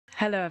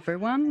Hello,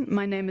 everyone.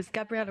 My name is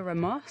Gabriela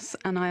Ramos,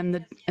 and I am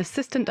the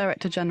Assistant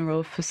Director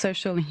General for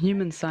Social and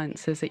Human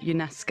Sciences at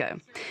UNESCO.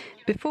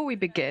 Before we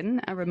begin,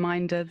 a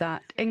reminder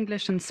that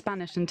English and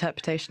Spanish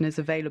interpretation is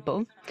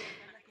available.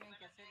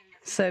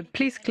 So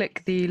please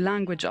click the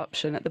language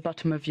option at the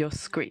bottom of your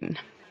screen.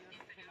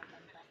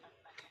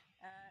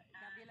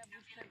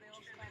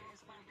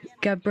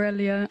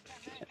 Gabriela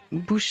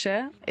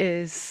Bucher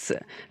is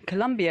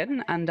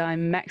Colombian and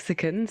I'm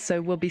Mexican,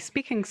 so we'll be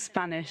speaking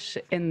Spanish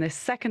in this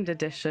second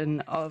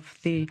edition of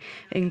the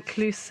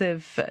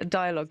Inclusive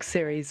Dialogue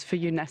series for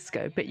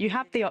UNESCO. But you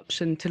have the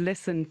option to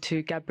listen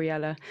to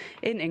Gabriela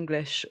in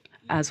English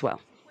as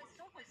well.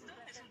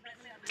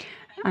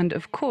 And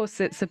of course,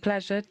 it's a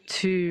pleasure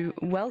to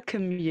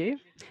welcome you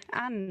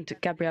and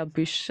Gabriela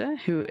Bucher,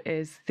 who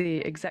is the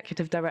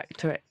Executive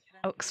Director at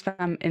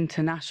Oxfam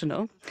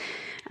International,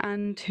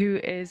 and who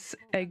is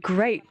a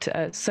great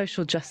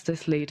social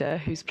justice leader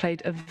who's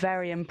played a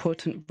very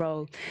important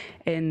role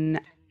in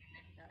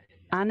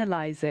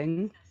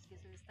analyzing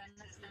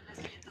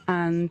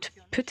and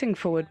putting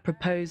forward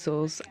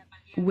proposals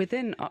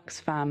within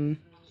Oxfam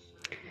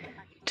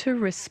to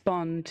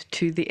respond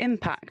to the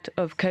impact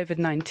of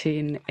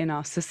COVID-19 in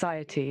our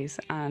societies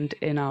and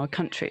in our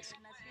countries.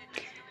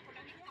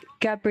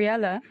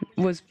 Gabriela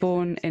was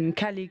born in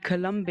Cali,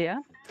 Colombia.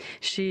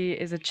 She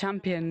is a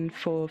champion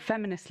for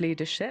feminist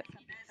leadership,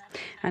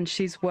 and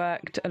she's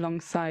worked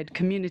alongside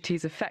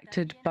communities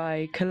affected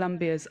by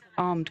Colombia's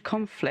armed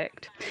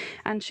conflict,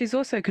 and she's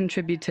also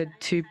contributed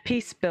to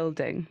peace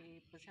building,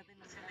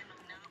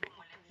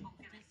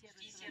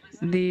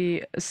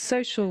 the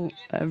social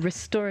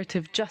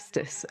restorative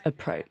justice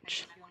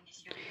approach.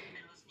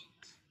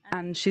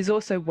 And she's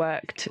also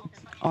worked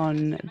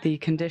on the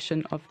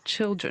condition of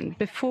children.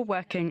 Before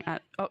working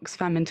at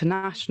Oxfam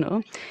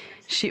International,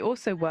 she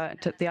also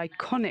worked at the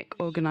iconic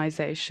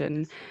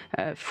organization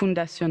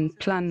Fundación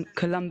Plan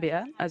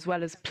Colombia, as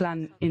well as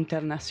Plan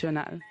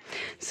Internacional.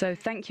 So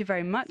thank you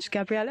very much,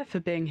 Gabriela,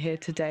 for being here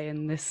today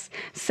in this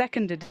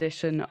second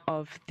edition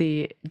of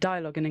the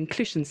Dialogue and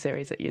Inclusion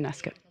series at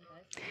UNESCO.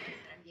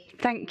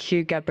 Thank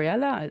you,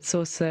 Gabriela. It's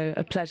also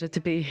a pleasure to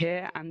be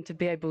here and to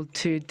be able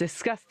to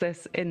discuss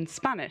this in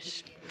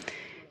Spanish,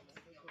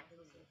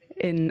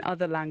 in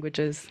other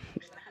languages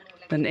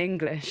than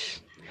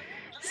English,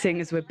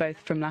 seeing as we're both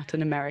from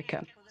Latin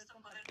America.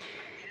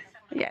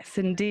 Yes,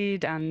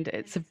 indeed, and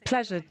it's a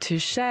pleasure to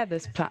share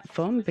this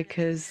platform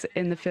because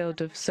in the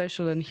field of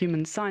social and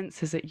human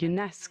sciences at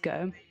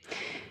UNESCO,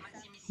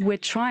 we're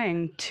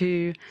trying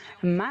to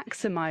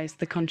maximize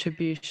the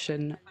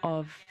contribution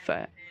of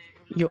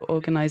your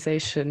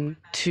organization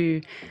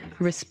to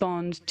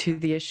respond to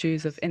the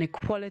issues of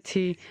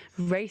inequality,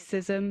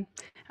 racism,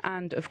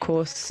 and, of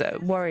course,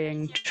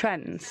 worrying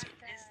trends.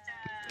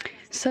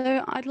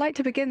 So I'd like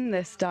to begin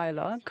this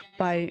dialogue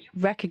by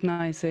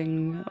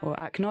recognizing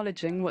or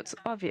acknowledging what's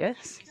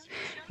obvious,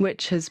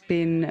 which has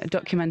been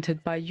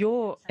documented by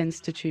your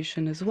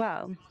institution as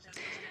well.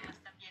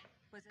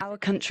 Our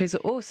countries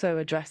are also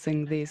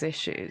addressing these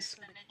issues.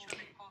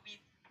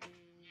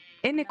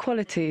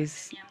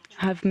 Inequalities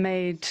have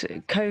made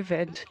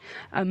COVID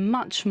a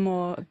much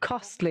more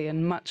costly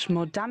and much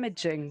more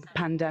damaging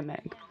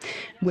pandemic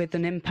with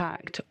an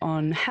impact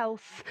on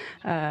health,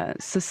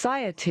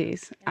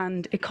 societies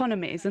and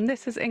economies, and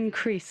this has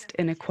increased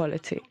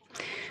inequality.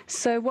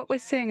 So what we're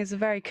seeing is a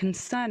very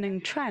concerning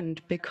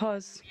trend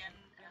because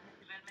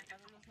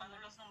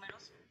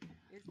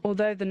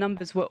although the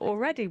numbers were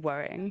already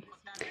worrying,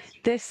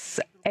 this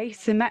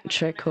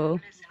asymmetrical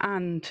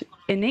and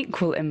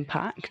unequal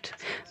impact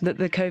that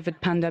the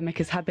COVID pandemic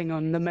is having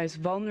on the most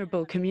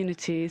vulnerable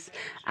communities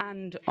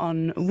and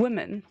on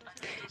women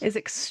is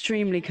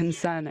extremely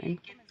concerning.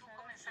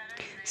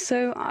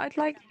 So I'd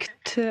like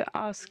to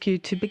ask you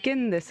to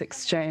begin this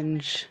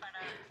exchange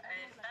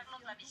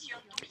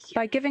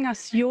by giving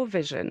us your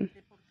vision,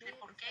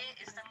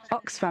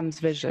 Oxfam's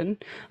vision,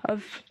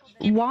 of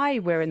why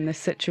we're in this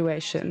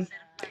situation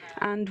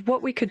and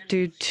what we could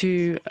do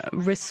to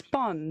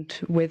respond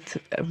with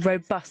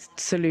robust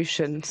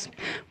solutions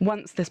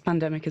once this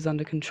pandemic is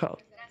under control.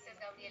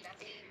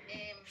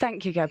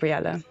 Thank you,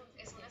 Gabriela.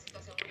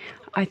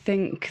 I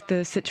think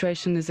the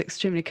situation is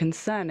extremely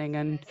concerning,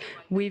 and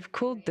we've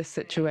called this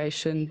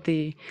situation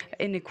the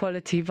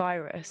inequality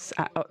virus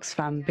at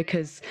Oxfam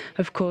because,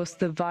 of course,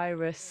 the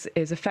virus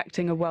is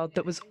affecting a world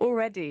that was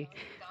already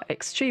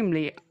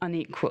extremely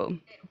unequal.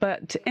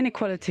 But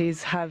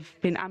inequalities have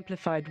been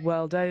amplified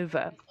world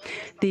over.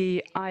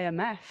 The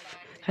IMF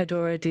had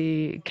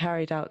already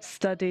carried out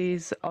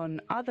studies on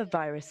other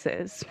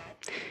viruses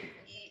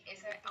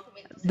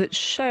that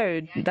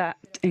showed that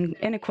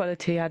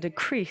inequality had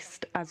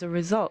increased as a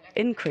result.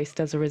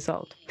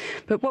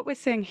 But what we're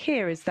seeing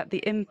here is that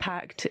the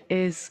impact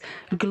is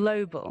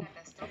global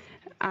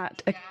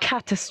at a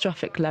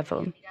catastrophic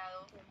level.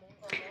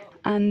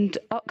 And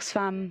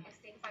Oxfam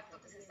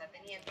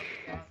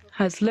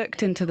has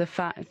looked into the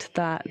fact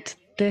that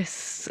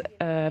this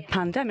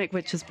pandemic,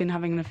 which has been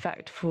having an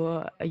effect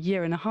for a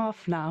year and a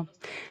half now,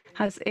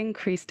 has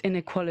increased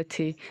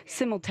inequality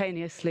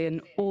simultaneously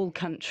in all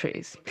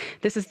countries.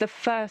 This is the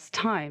first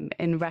time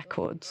in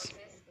records,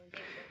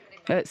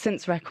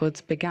 since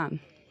records began.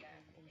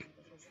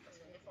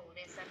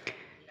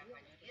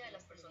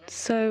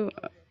 So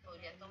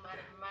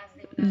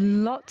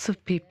lots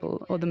of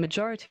people, or the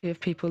majority of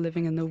people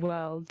living in the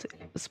world's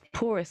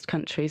poorest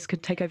countries,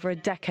 could take over a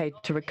decade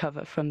to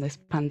recover from this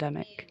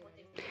pandemic.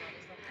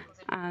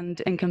 And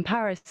in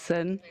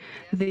comparison,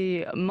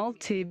 the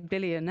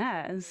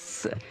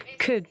multi-billionaires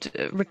could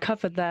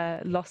recover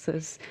their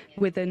losses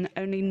within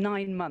only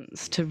 9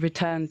 months to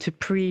return to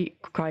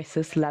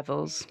pre-crisis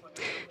levels.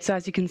 So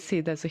as you can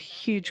see, there's a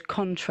huge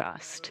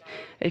contrast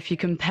if you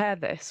compare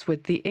this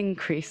with the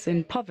increase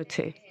in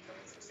poverty.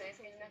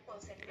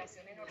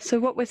 So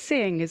what we're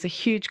seeing is a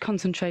huge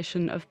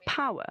concentration of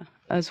power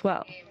as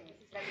well.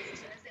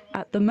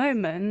 At the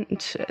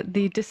moment,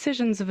 the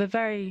decisions of a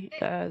very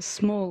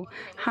small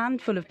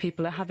handful of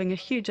people are having a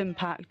huge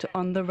impact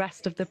on the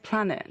rest of the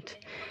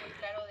planet.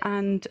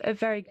 And a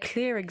very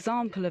clear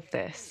example of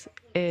this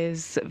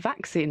is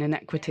vaccine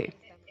inequity,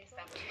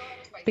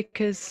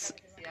 because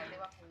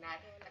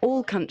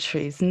all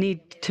countries need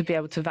to be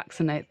able to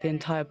vaccinate the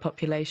entire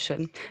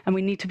population, and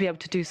we need to be able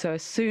to do so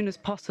as soon as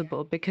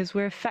possible, because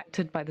we're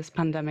affected by this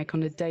pandemic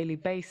on a daily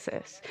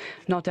basis,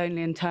 not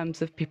only in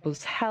terms of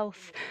people's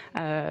health,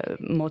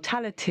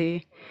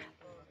 mortality,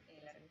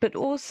 but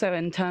also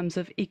in terms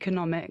of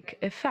economic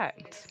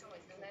effects.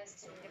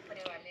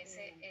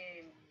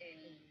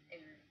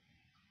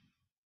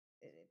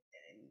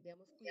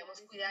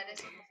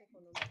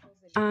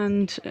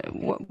 And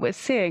what we're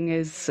seeing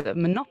is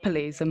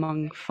monopolies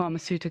among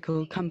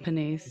pharmaceutical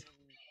companies.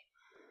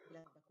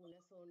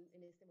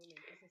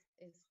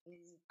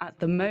 At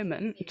the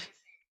moment,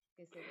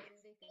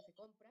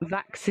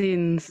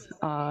 vaccines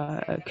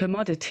are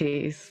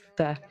commodities,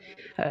 they're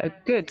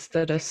goods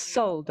that are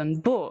sold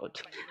and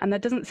bought, and there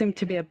doesn't seem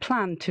to be a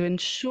plan to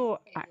ensure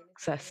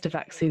access to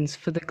vaccines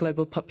for the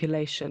global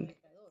population.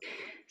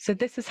 So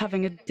this is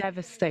having a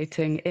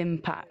devastating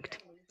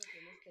impact.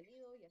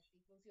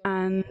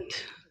 And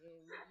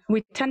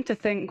we tend to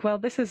think, well,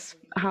 this is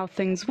how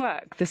things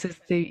work. This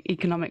is the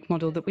economic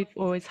model that we've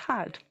always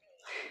had.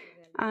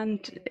 And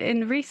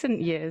in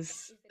recent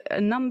years, a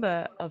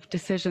number of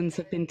decisions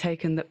have been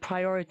taken that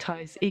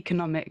prioritize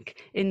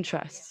economic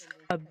interests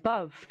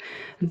above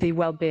the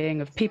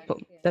well-being of people.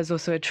 There's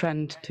also a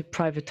trend to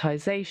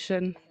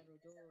privatization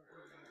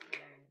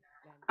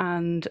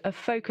and a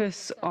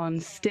focus on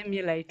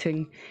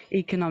stimulating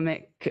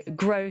economic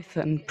growth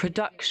and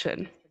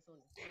production.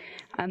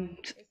 And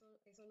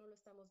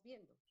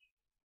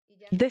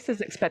this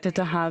is expected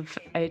to have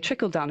a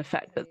trickle-down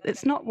effect, but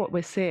it's not what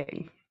we're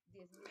seeing.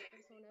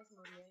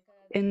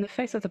 In the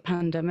face of the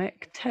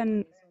pandemic,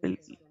 10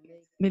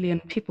 million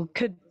people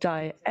could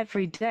die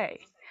every day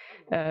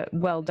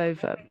world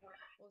over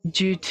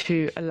due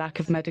to a lack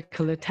of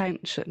medical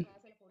attention.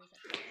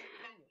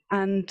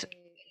 And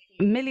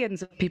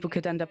millions of people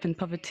could end up in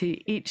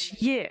poverty each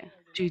year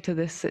due to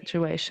this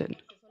situation,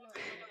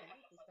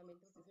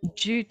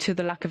 due to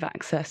the lack of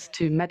access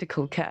to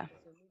medical care.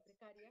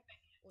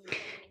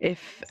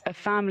 If a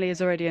family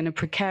is already in a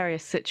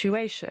precarious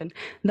situation,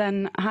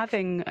 then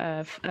having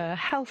a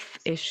health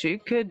issue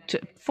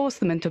could force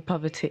them into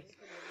poverty.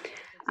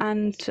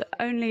 And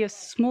only a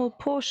small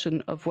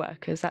portion of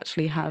workers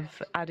actually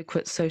have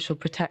adequate social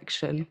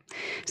protection.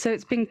 So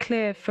it's been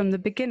clear from the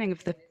beginning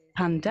of the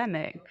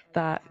pandemic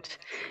that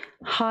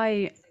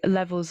high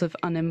levels of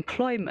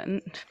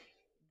unemployment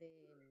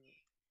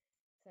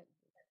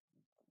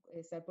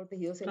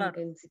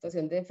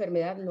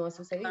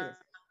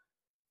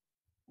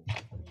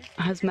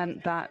has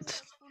meant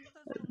that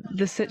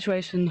the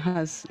situation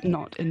has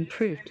not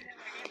improved.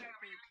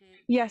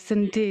 Yes,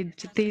 indeed,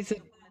 these are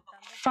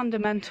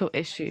fundamental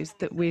issues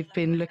that we've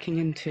been looking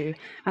into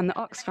and that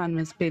Oxfam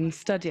has been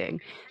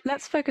studying.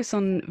 Let's focus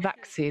on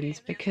vaccines,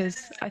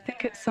 because I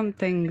think it's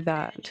something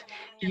that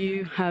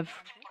you have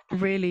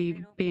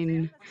really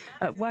been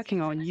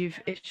working on. You've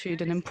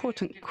issued an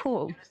important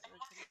call.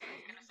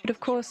 But of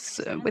course,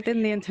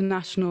 within the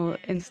international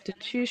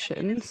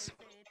institutions,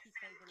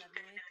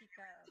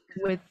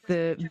 with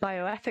the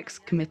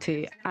Bioethics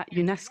Committee at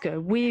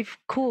UNESCO, we've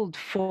called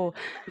for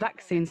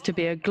vaccines to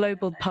be a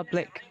global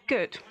public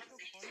good.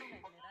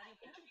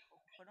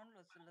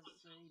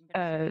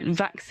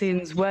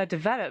 Vaccines were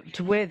developed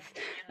with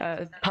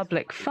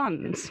public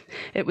funds.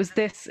 It was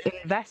this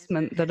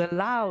investment that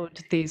allowed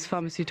these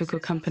pharmaceutical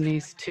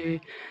companies to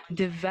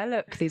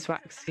develop these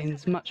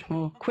vaccines much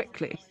more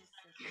quickly.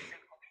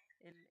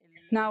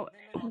 Now,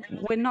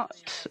 we're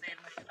not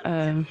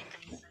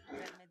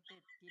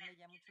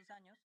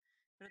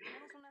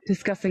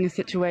discussing a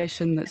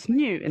situation that's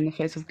new in the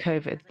face of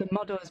COVID. The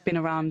model has been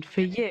around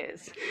for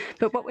years.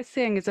 But what we're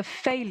seeing is a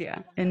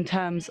failure in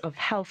terms of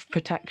health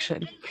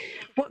protection.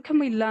 What can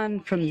we learn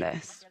from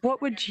this?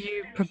 What would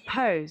you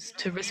propose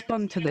to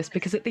respond to this?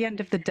 Because at the end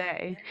of the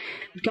day,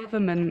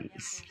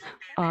 governments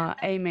are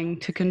aiming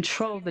to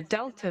control the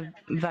Delta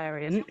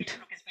variant,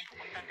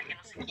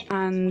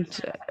 And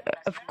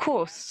of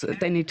course,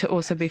 they need to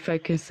also be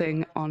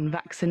focusing on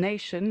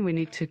vaccination. We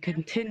need to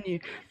continue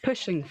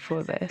pushing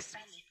for this.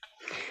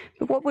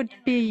 But what would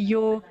be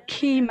your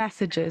key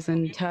messages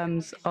in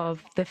terms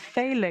of the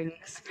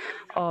failings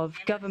of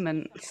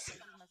governments,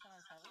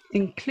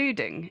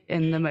 including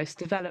in the most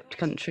developed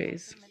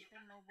countries?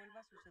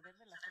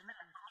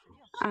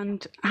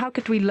 And how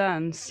could we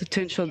learn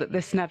to ensure that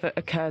this never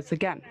occurs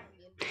again?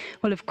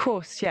 Well, of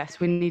course, yes,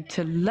 we need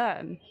to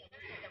learn.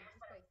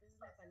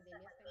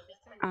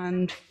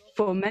 And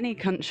for many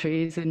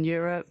countries in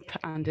Europe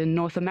and in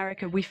North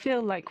America, we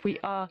feel like we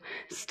are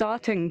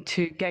starting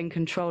to gain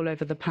control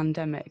over the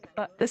pandemic.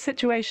 But the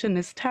situation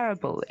is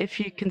terrible if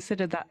you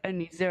consider that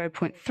only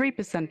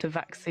 0.3% of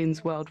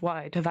vaccines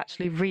worldwide have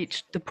actually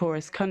reached the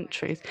poorest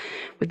countries.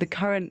 With the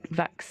current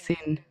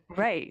vaccine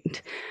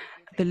rate,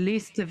 the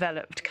least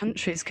developed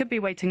countries could be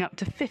waiting up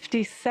to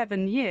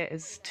 57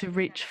 years to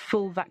reach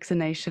full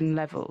vaccination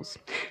levels.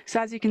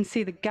 So as you can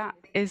see, the gap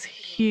is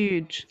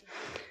huge,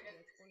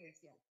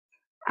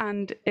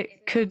 and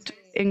it could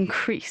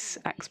increase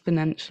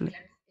exponentially.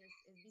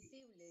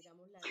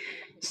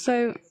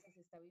 So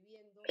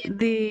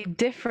the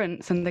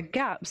difference and the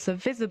gaps are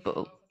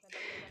visible.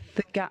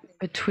 The gap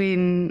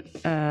between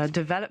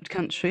developed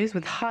countries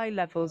with high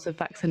levels of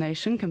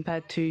vaccination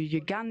compared to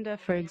Uganda,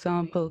 for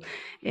example,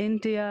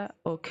 India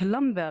or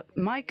Colombia,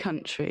 my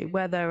country,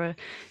 where there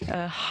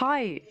are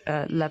high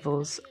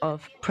levels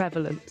of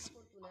prevalence.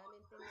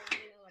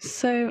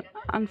 So,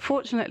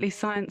 unfortunately,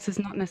 science is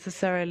not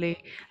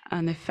necessarily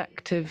an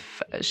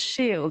effective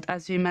shield.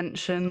 As you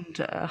mentioned,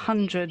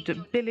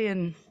 100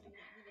 billion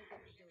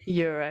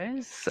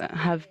euros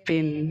have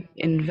been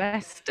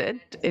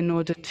invested in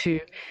order to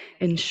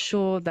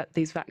ensure that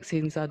these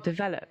vaccines are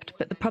developed.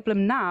 But the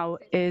problem now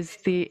is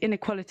the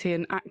inequality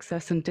in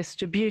access and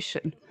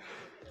distribution.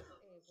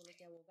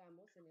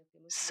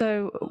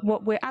 So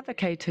what we're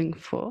advocating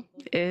for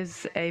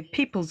is a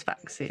people's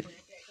vaccine,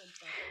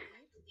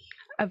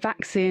 a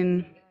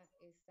vaccine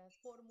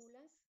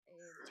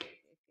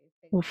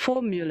or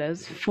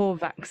formulas for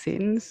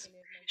vaccines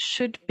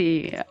should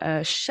be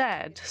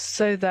shared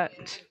so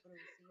that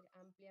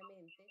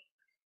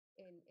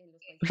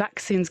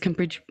vaccines can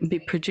be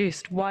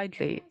produced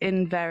widely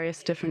in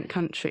various different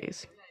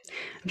countries.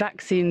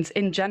 Vaccines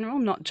in general,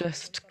 not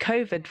just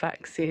COVID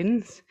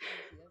vaccines,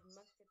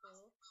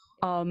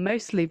 are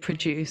mostly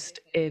produced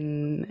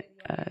in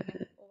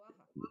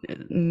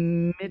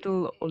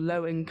middle or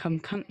low-income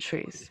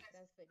countries.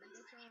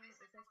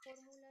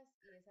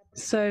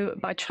 So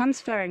by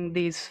transferring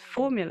these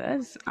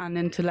formulas and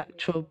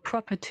intellectual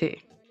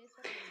property,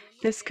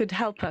 this could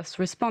help us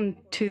respond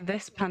to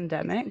this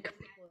pandemic,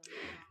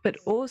 but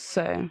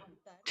also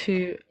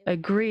to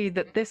agree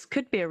that this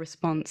could be a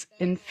response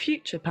in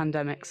future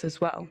pandemics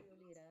as well.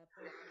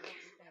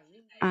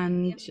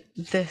 And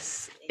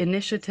this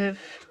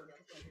initiative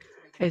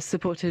is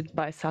supported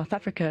by South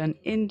Africa and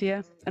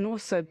India, and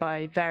also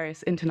by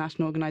various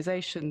international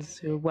organizations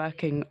who are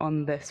working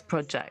on this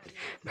project.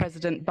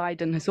 President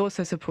Biden has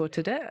also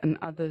supported it, and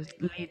other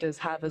leaders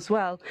have as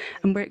well.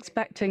 And we're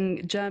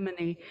expecting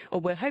Germany, or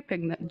we're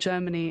hoping that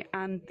Germany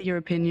and the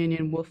European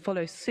Union will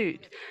follow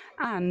suit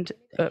and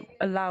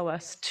allow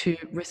us to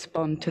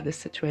respond to this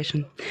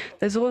situation.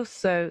 There's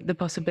also the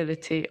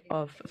possibility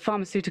of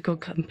pharmaceutical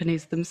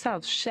companies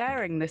themselves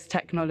sharing this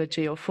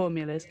technology or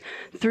formulas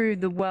through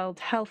the World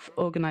Health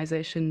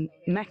Organization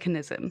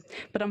mechanism.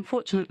 But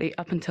unfortunately,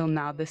 up until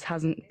now, this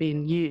hasn't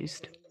been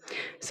used.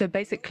 So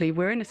basically,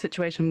 we're in a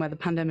situation where the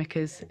pandemic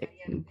is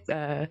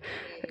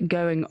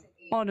going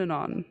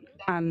on,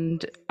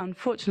 and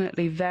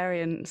unfortunately,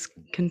 variants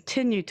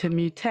continue to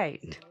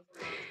mutate.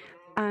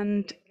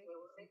 And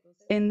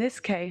in this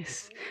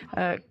case,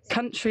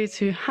 countries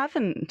who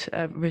haven't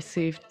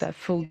received their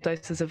full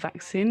doses of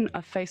vaccine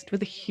are faced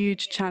with a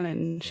huge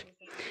challenge.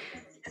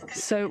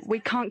 So we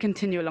can't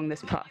continue along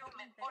this path.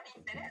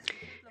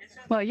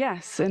 Well,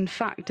 yes, in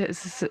fact,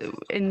 it's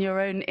in your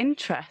own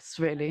interests,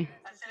 really,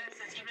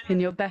 in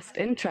your best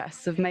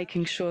interests of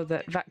making sure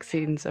that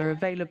vaccines are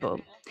available.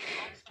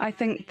 I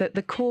think that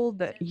the call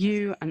that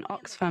you and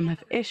Oxfam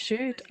have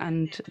issued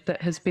and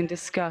that has been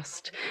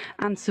discussed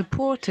and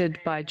supported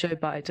by Joe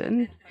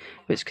Biden,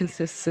 which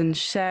consists in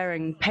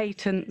sharing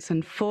patents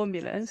and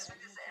formulas,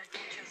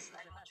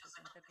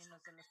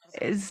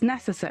 is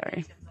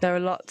necessary. There are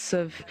lots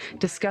of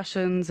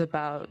discussions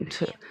about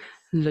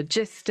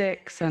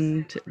logistics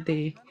and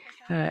the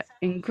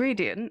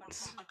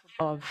ingredients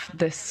of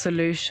this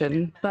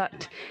solution,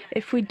 but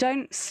if we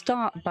don't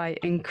start by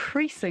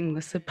increasing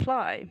the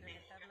supply,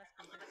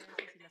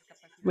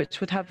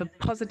 which would have a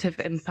positive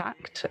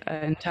impact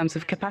in terms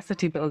of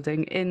capacity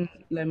building in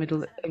low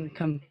middle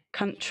income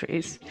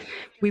countries,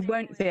 we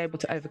won't be able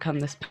to overcome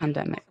this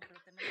pandemic.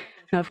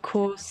 Now, of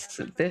course,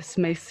 this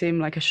may seem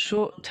like a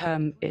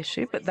short-term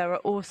issue, but there are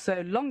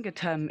also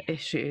longer-term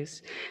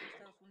issues.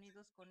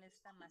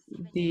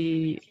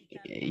 The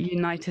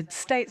United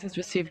States has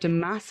received a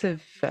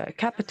massive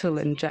capital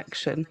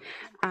injection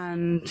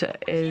and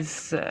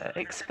is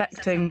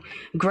expecting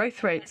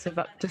growth rates of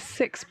up to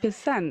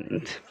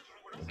 6%.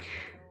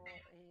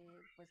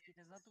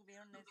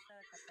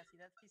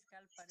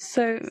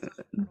 So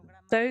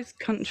those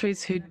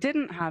countries who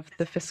didn't have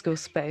the fiscal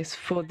space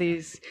for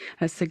these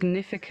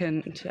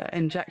significant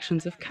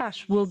injections of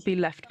cash will be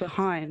left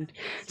behind.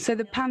 So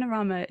the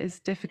panorama is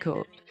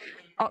difficult.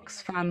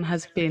 Oxfam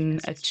has been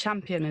a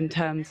champion in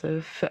terms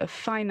of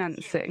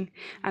financing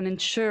and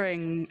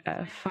ensuring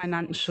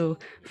financial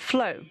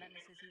flow.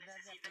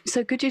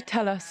 So could you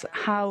tell us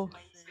how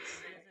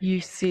you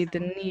see the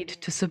need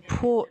to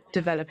support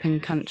developing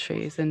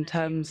countries in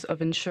terms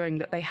of ensuring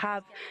that they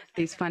have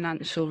these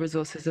financial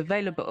resources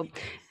available?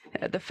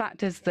 The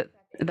fact is that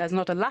there's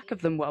not a lack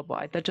of them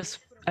worldwide, they're just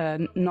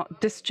not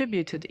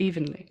distributed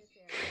evenly.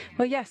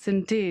 Well, yes,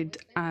 indeed,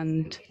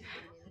 and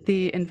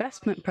the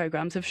investment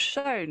programs have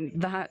shown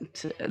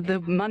that the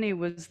money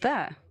was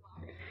there.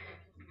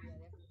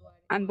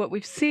 And what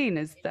we've seen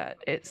is that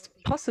it's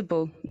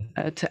possible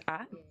to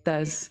act.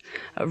 There's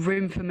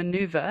room for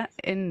maneuver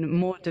in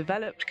more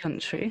developed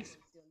countries.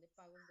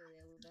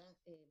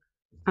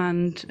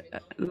 And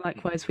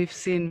likewise, we've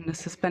seen the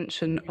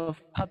suspension of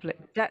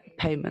public debt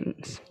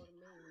payments.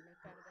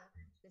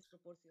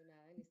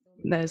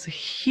 There's a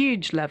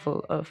huge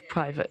level of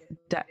private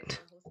debt.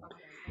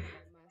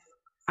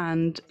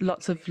 And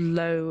lots of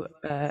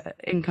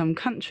low-income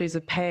countries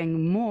are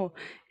paying more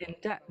in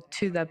debt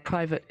to their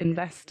private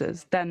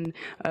investors than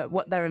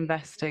what they're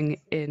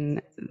investing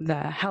in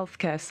their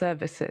healthcare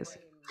services.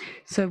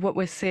 So what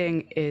we're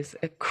seeing is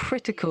a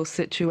critical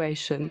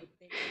situation.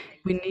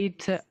 We need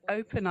to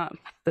open up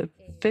the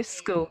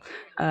fiscal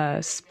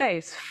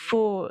space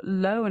for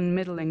low and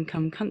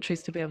middle-income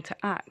countries to be able to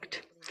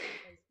act.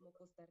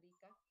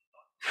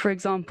 For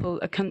example,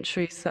 a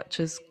country such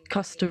as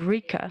Costa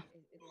Rica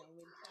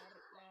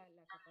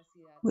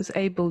was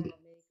able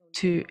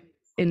to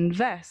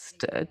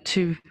invest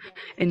to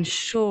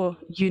ensure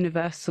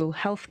universal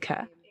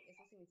healthcare.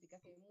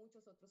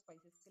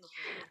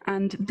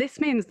 And this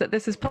means that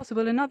this is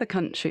possible in other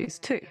countries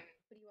too,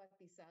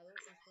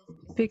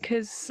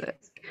 because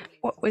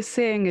what we're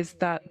seeing is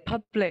that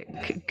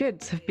public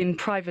goods have been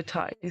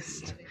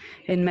privatized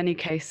in many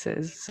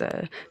cases,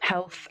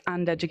 health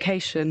and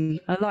education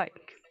alike.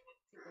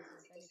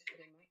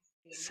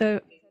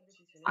 So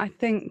I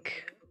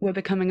think we're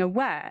becoming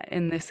aware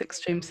in this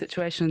extreme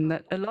situation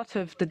that a lot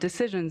of the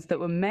decisions that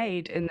were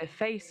made in the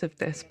face of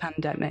this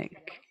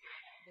pandemic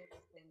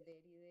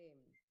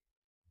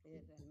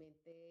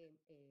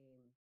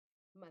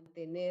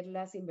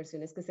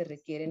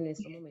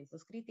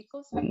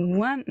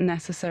weren't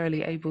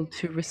necessarily able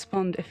to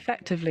respond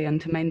effectively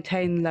and to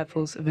maintain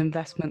levels of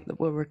investment that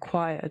were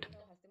required.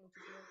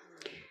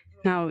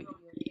 Now,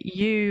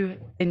 you,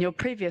 in your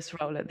previous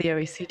role at the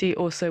OECD,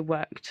 also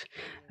worked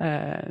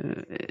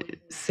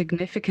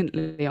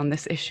significantly on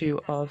this issue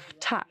of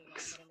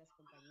tax,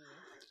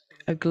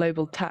 a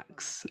global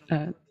tax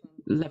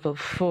level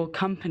for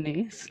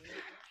companies.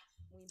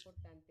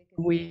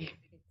 We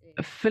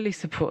fully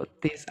support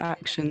these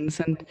actions,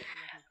 and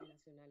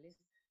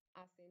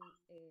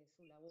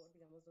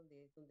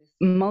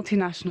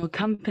multinational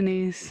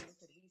companies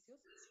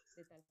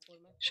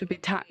should be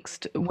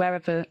taxed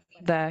wherever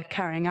they're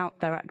carrying out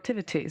their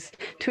activities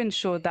to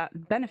ensure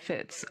that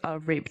benefits are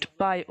reaped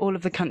by all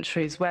of the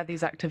countries where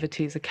these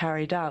activities are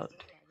carried out.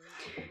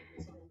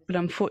 But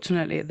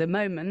unfortunately, at the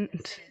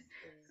moment,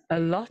 a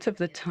lot of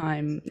the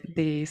time,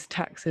 these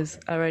taxes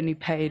are only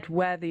paid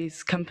where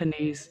these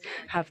companies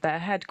have their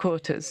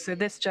headquarters. So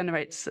this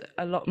generates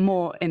a lot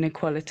more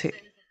inequality.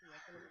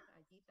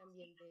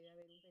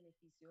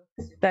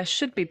 There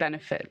should be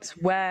benefits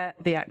where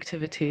the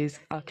activities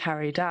are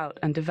carried out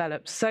and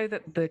developed so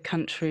that the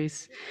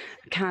countries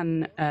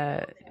can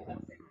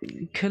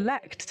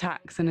collect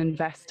tax and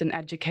invest in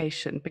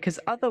education, because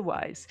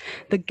otherwise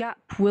the gap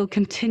will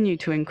continue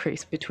to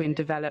increase between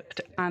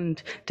developed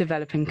and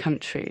developing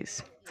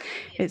countries.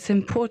 It's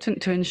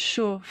important to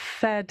ensure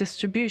fair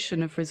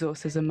distribution of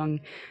resources among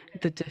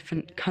the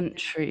different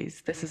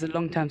countries. This is a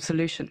long-term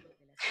solution.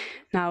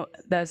 Now,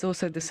 there's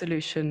also the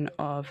solution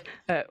of,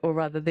 or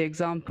rather the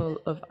example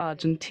of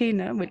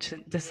Argentina, which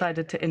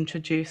decided to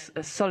introduce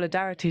a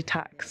solidarity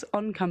tax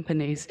on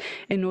companies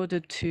in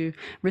order to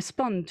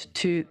respond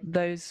to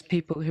those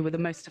people who were the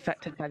most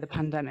affected by the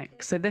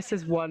pandemic. So this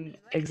is one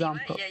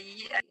example.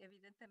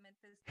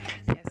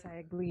 Yes, I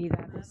agree.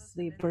 That is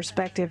the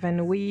perspective,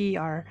 and we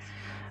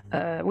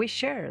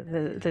share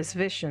this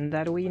vision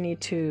that we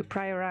need to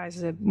prioritize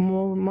the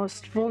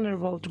most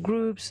vulnerable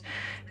groups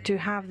to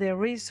have their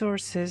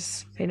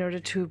resources in order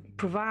to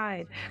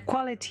provide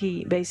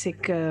quality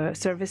basic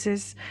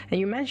services. And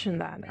you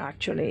mentioned that,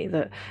 actually,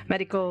 the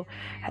medical,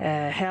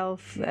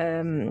 health,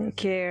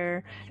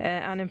 care,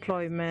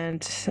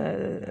 unemployment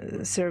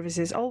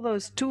services, all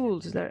those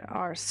tools that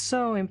are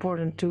so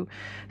important to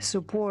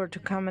support, to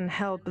come and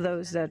help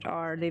those that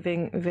are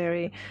living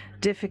very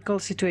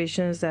difficult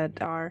situations,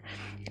 that are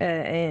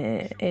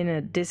in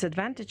a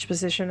disadvantaged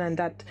position and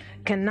that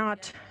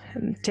cannot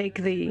take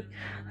the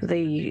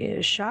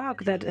the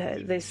shock that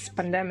this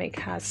pandemic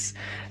has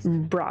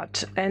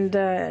brought. And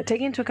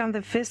taking into account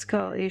the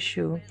fiscal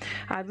issue,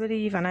 I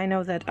believe, and I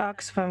know that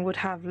Oxfam would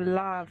have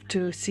loved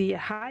to see a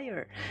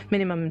higher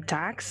minimum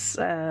tax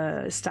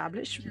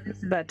established.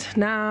 But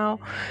now,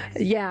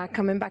 yeah,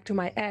 coming back to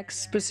my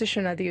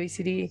ex-position at the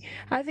OECD,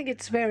 I think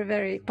it's very,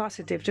 very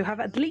positive to have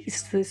at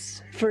least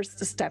this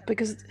first step,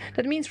 because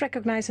that means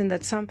recognizing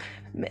that some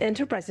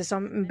enterprises,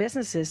 some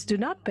businesses do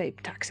not pay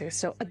taxes.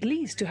 So at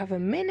least to have a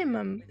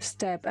minimum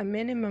step, a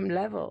minimum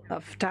level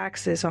of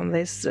taxes on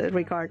this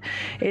regard,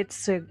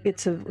 it's a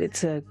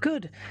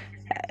good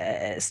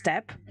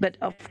step. But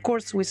of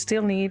course, we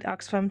still need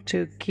Oxfam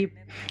to keep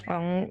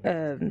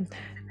on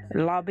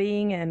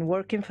lobbying and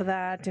working for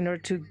that in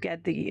order to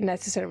get the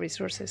necessary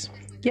resources.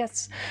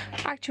 Yes,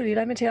 actually,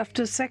 let me tell you,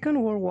 after the Second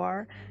World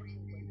War,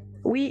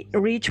 we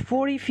reached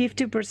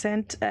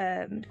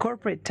 40–50%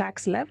 corporate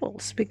tax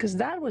levels, because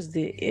that was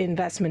the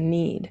investment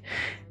need.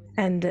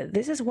 And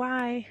this is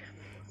why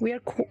we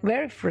are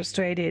very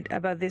frustrated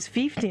about this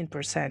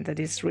 15% that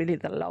is really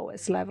the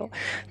lowest level.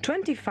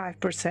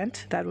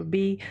 25%, that would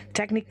be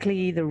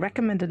technically the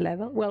recommended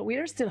level. Well, we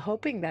are still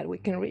hoping that we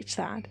can reach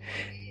that,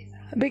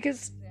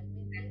 because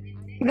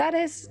that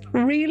is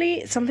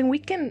really something we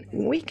can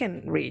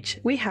reach.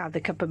 We have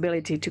the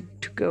capability to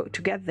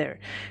get there.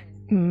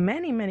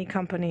 Many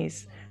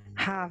companies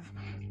have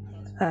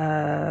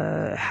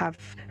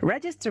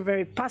registered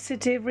very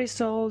positive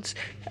results.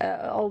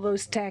 All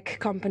those tech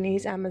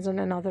companies, Amazon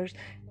and others.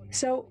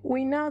 So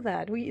we know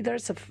that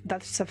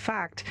that's a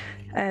fact.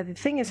 The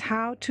thing is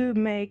how to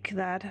make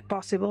that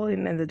possible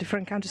in the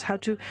different countries. How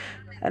to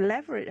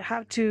leverage.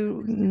 How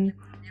to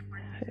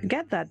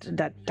get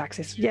that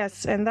taxes.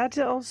 Yes, and that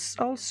is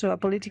also a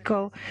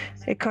political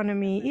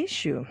economy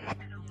issue.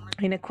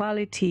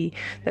 Inequality,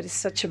 that is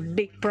such a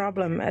big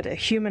problem at a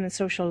human and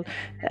social,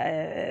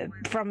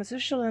 from a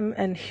social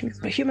and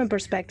human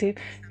perspective.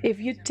 If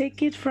you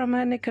take it from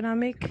an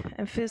economic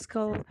and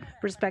fiscal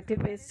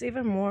perspective, it's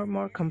even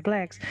more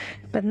complex.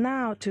 But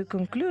now, to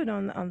conclude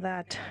on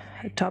that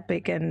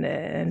topic,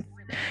 and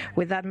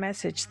with that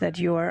message that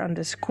you are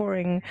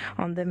underscoring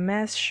on the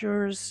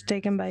measures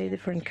taken by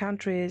different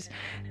countries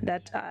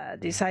that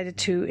decided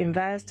to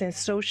invest in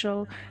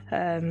social,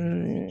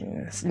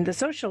 in the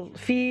social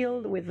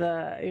field, with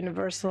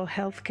universal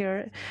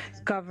healthcare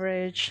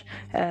coverage,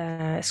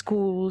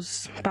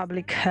 schools,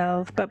 public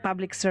health,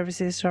 public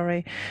services.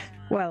 Sorry,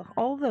 well,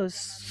 all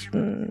those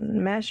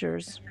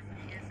measures.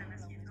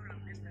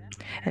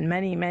 And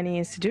many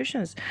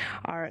institutions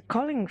are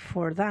calling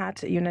for that,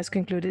 UNESCO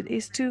included,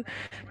 is to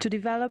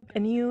develop a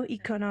new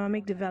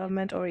economic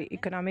development or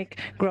economic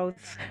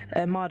growth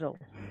model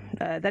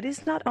that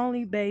is not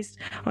only based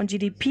on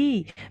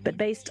GDP, but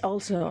based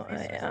also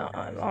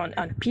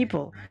on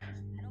people.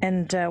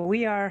 And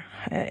we are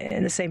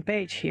in the same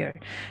page here.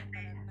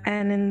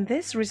 And in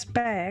this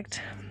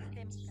respect,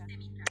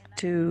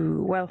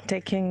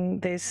 taking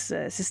this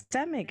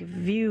systemic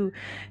view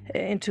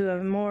into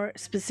a more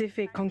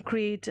specific,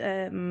 concrete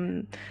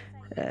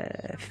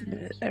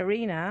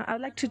arena,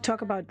 I'd like to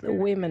talk about the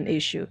women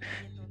issue.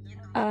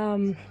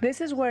 This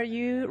is where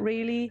you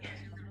really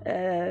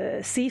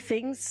see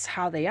things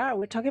how they are.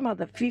 We're talking about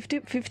the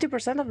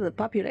 50% of the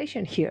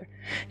population here.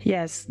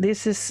 Yes,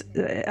 this is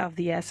of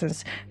the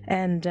essence.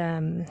 And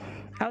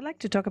I would like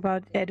to talk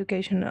about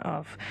education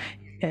of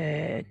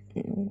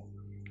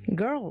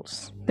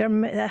girls.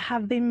 There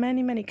have been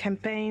many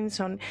campaigns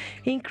on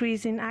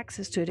increasing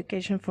access to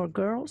education for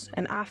girls,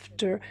 and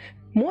after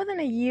more than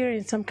a year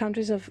in some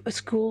countries of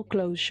school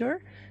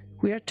closure,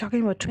 we are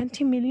talking about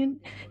 20 million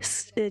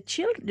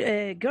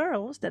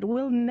girls that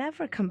will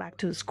never come back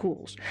to the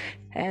schools.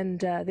 And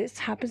this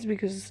happens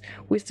because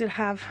we still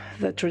have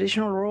the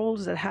traditional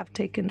roles that have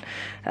taken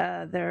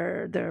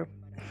their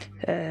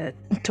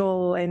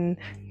toll, and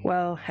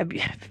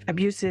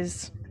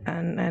abuses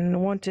and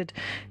unwanted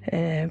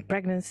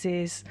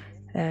pregnancies,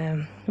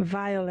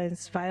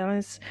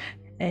 violence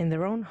in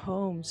their own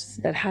homes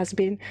that has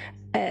been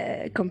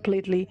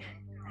completely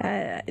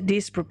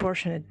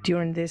disproportionate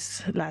during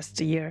this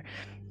last year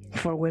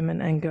for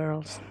women and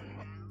girls.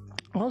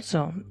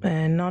 Also,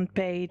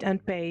 unpaid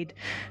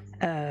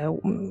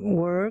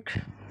work,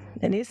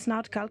 and it's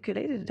not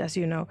calculated, as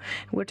you know.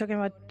 We're talking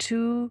about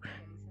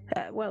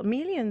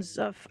millions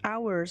of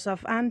hours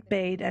of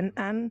unpaid and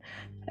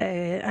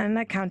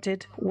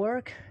unaccounted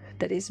work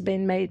that is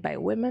being made by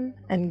women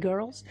and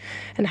girls,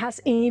 and has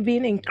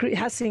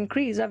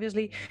increased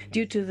obviously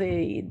due to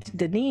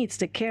the needs,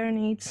 the care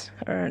needs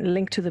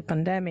linked to the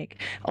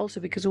pandemic. Also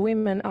because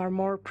women are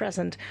more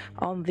present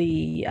on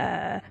the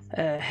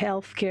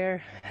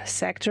healthcare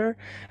sector.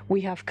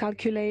 We have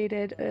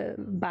calculated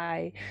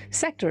by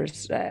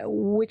sectors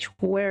which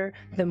were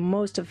the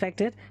most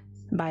affected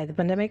by the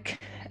pandemic,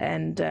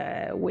 and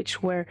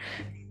which were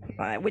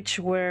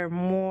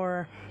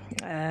more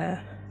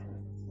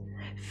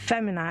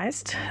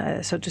feminized,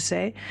 so to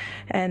say,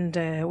 and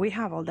we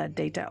have all that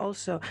data.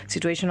 Also,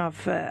 situation of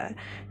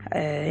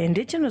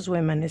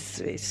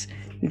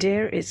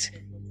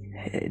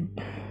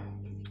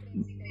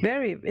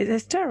it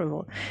is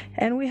terrible.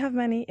 And we have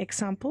many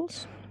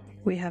examples.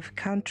 We have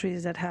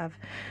countries that have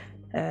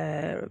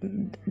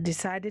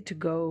decided to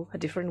go a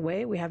different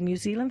way. We have New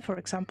Zealand, for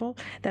example,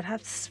 that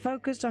has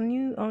focused on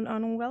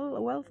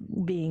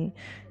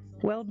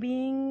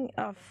well-being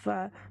of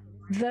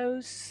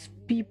those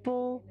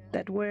people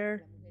that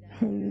were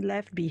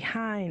left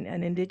behind,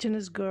 an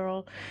indigenous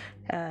girl,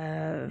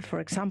 for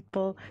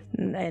example,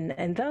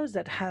 and those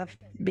that have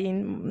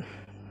been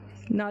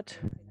not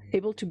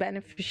able to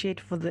beneficiate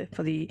for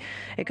the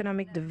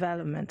economic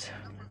development.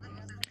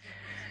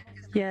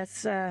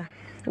 Yes,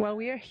 well,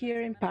 we are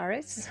here in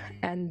Paris,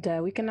 and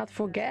we cannot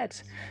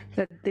forget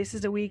that this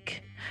is the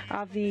week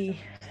of the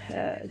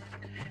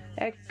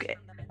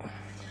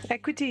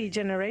Equity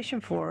Generation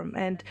Forum,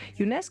 and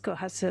UNESCO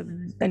has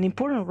an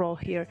important role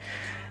here,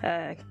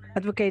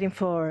 advocating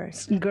for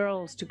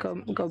girls to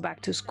go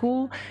back to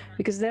school,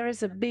 because there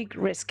is a big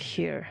risk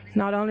here,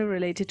 not only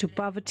related to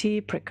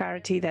poverty,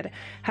 precarity, that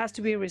has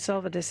to be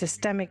resolved at a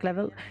systemic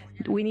level.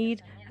 We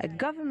need a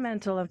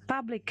governmental and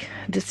public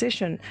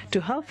decision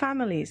to help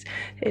families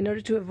in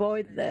order to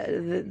avoid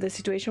the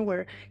situation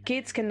where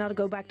kids cannot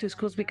go back to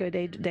schools because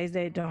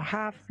they don't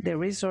have the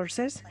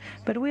resources.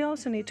 But we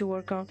also need to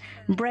work on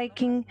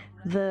breaking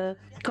the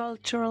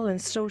cultural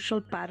and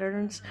social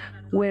patterns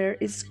where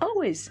it's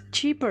always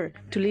cheaper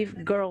to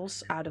leave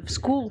girls out of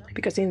school,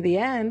 because in the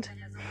end,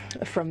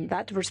 from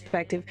that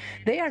perspective,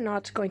 they are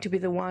not going to be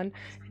the one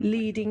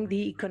leading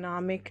the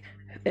economic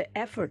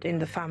effort in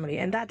the family,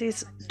 and that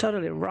is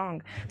totally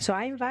wrong. So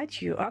I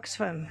invite you,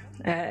 Oxfam,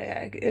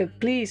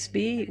 please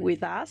be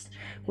with us.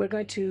 We're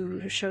going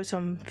to show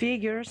some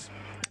figures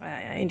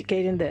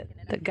indicating the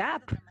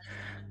gap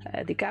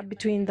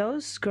between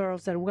those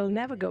girls that will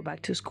never go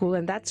back to school,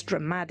 and that's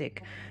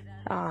dramatic.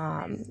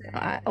 I'm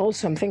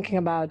thinking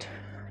about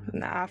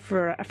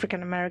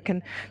African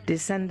American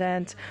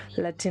descendants,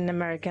 Latin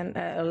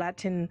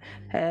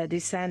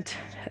descent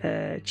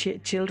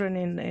children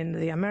in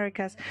the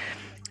Americas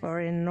or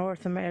in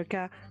North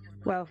America.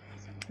 Well,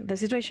 the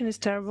situation is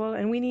terrible,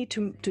 and we need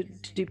to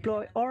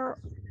deploy all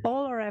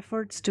our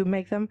efforts to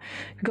make them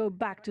go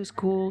back to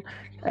school.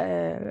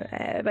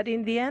 But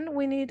in the end,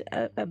 we need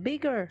a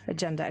bigger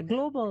agenda, a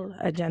global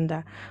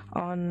agenda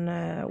on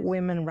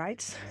women's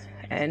rights,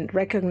 and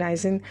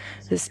recognizing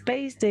the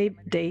space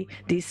they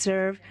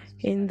deserve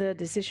in the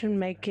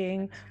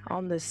decision-making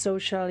on the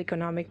social,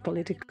 economic,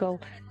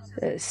 political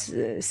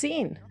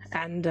scene.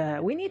 And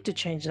we need to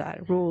change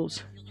that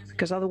rules,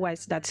 because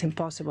otherwise that's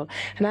impossible.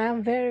 And I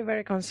am very,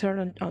 very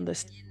concerned on the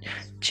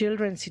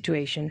children's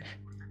situation.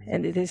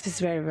 And this is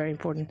very, very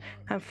important.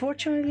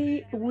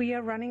 Unfortunately, we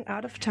are running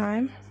out of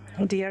time.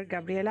 Dear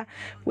Gabriela,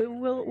 we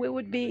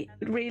would be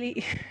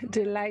really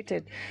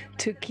delighted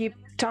to keep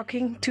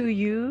talking to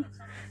you.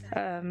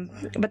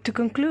 But to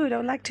conclude, I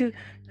would like to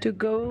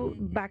go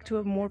back to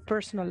a more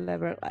personal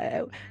level.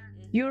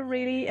 You're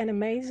really an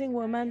amazing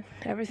woman.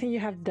 Everything you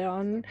have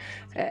done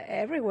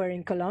everywhere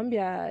in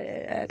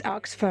Colombia, at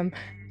Oxfam.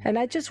 And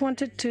I just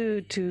wanted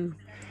to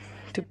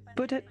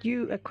put at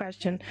you a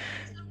question.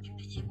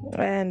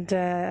 And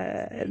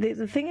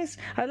the thing is,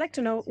 I'd like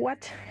to know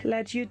what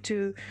led you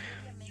to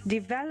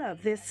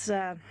develop this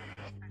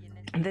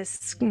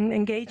this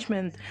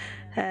engagement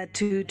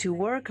to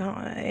work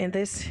in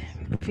this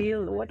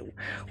field.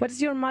 What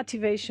is your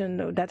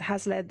motivation that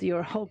has led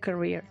your whole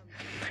career?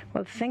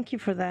 Well, thank you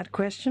for that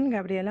question,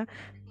 Gabriela.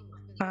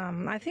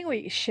 I think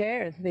we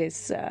share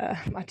this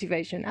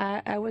motivation.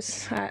 I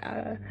was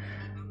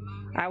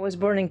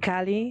born in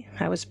Cali.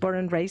 I was born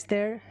and raised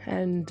there,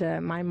 and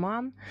my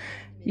mom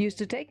used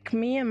to take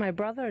me and my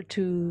brother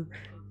to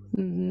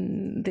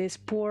these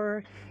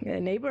poor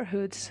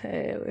neighborhoods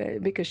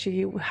because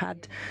she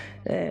had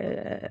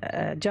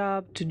a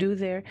job to do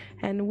there.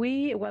 And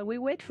while we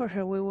wait for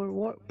her, we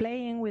were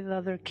playing with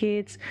other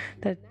kids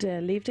that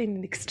lived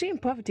in extreme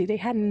poverty. They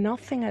had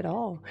nothing at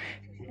all,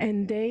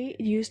 and they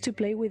used to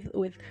play with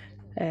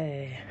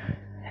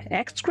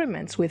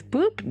excrements, with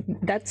poop.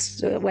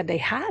 That's what they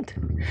had,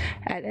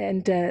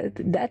 and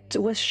that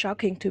was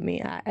shocking to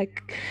me. I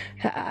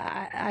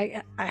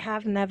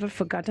have never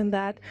forgotten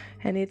that,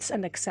 and it's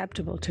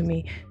unacceptable to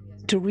me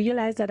to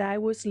realize that I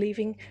was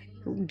living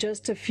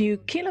just a few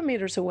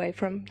kilometers away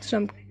from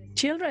some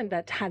children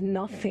that had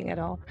nothing at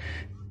all.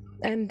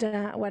 And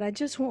what I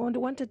just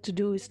wanted to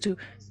do is to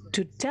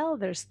tell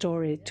their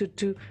story,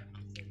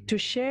 to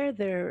share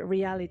their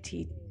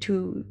reality,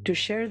 to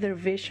share their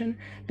vision,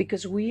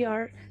 because we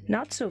are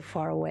not so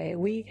far away.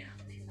 We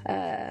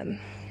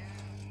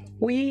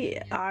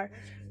are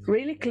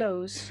really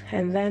close,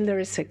 and then there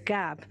is a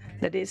gap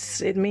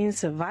it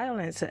means a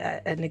violence,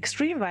 an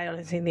extreme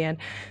violence in the end,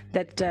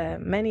 that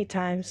many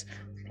times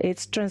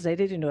it's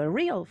translated into a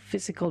real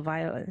physical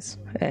violence.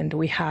 And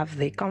we have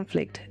the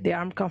conflict, the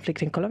armed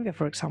conflict in Colombia,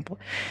 for example.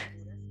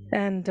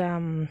 And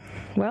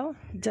well,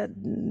 that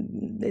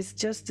is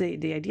just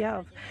the idea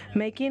of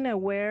making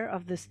aware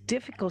of this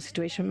difficult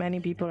situation many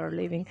people are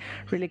living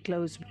really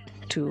close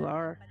to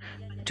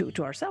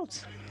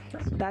ourselves.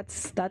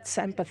 That's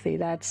empathy.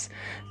 That's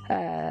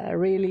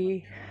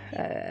really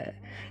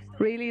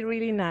Really,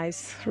 really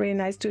nice. Really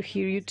nice to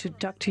hear you, to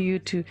talk to you,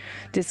 to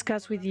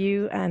discuss with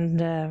you.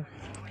 And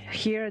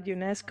here at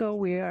UNESCO,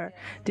 we are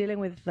dealing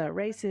with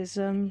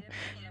racism,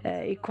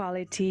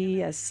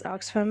 equality as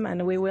Oxfam,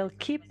 and we will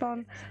keep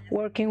on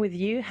working with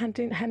you hand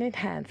in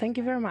hand. Thank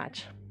you very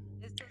much.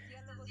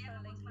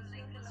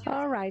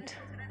 All right.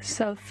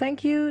 So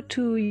thank you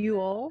to you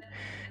all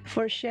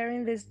for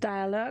sharing these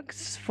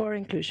dialogues for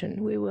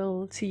inclusion. We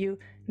will see you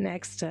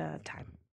next time.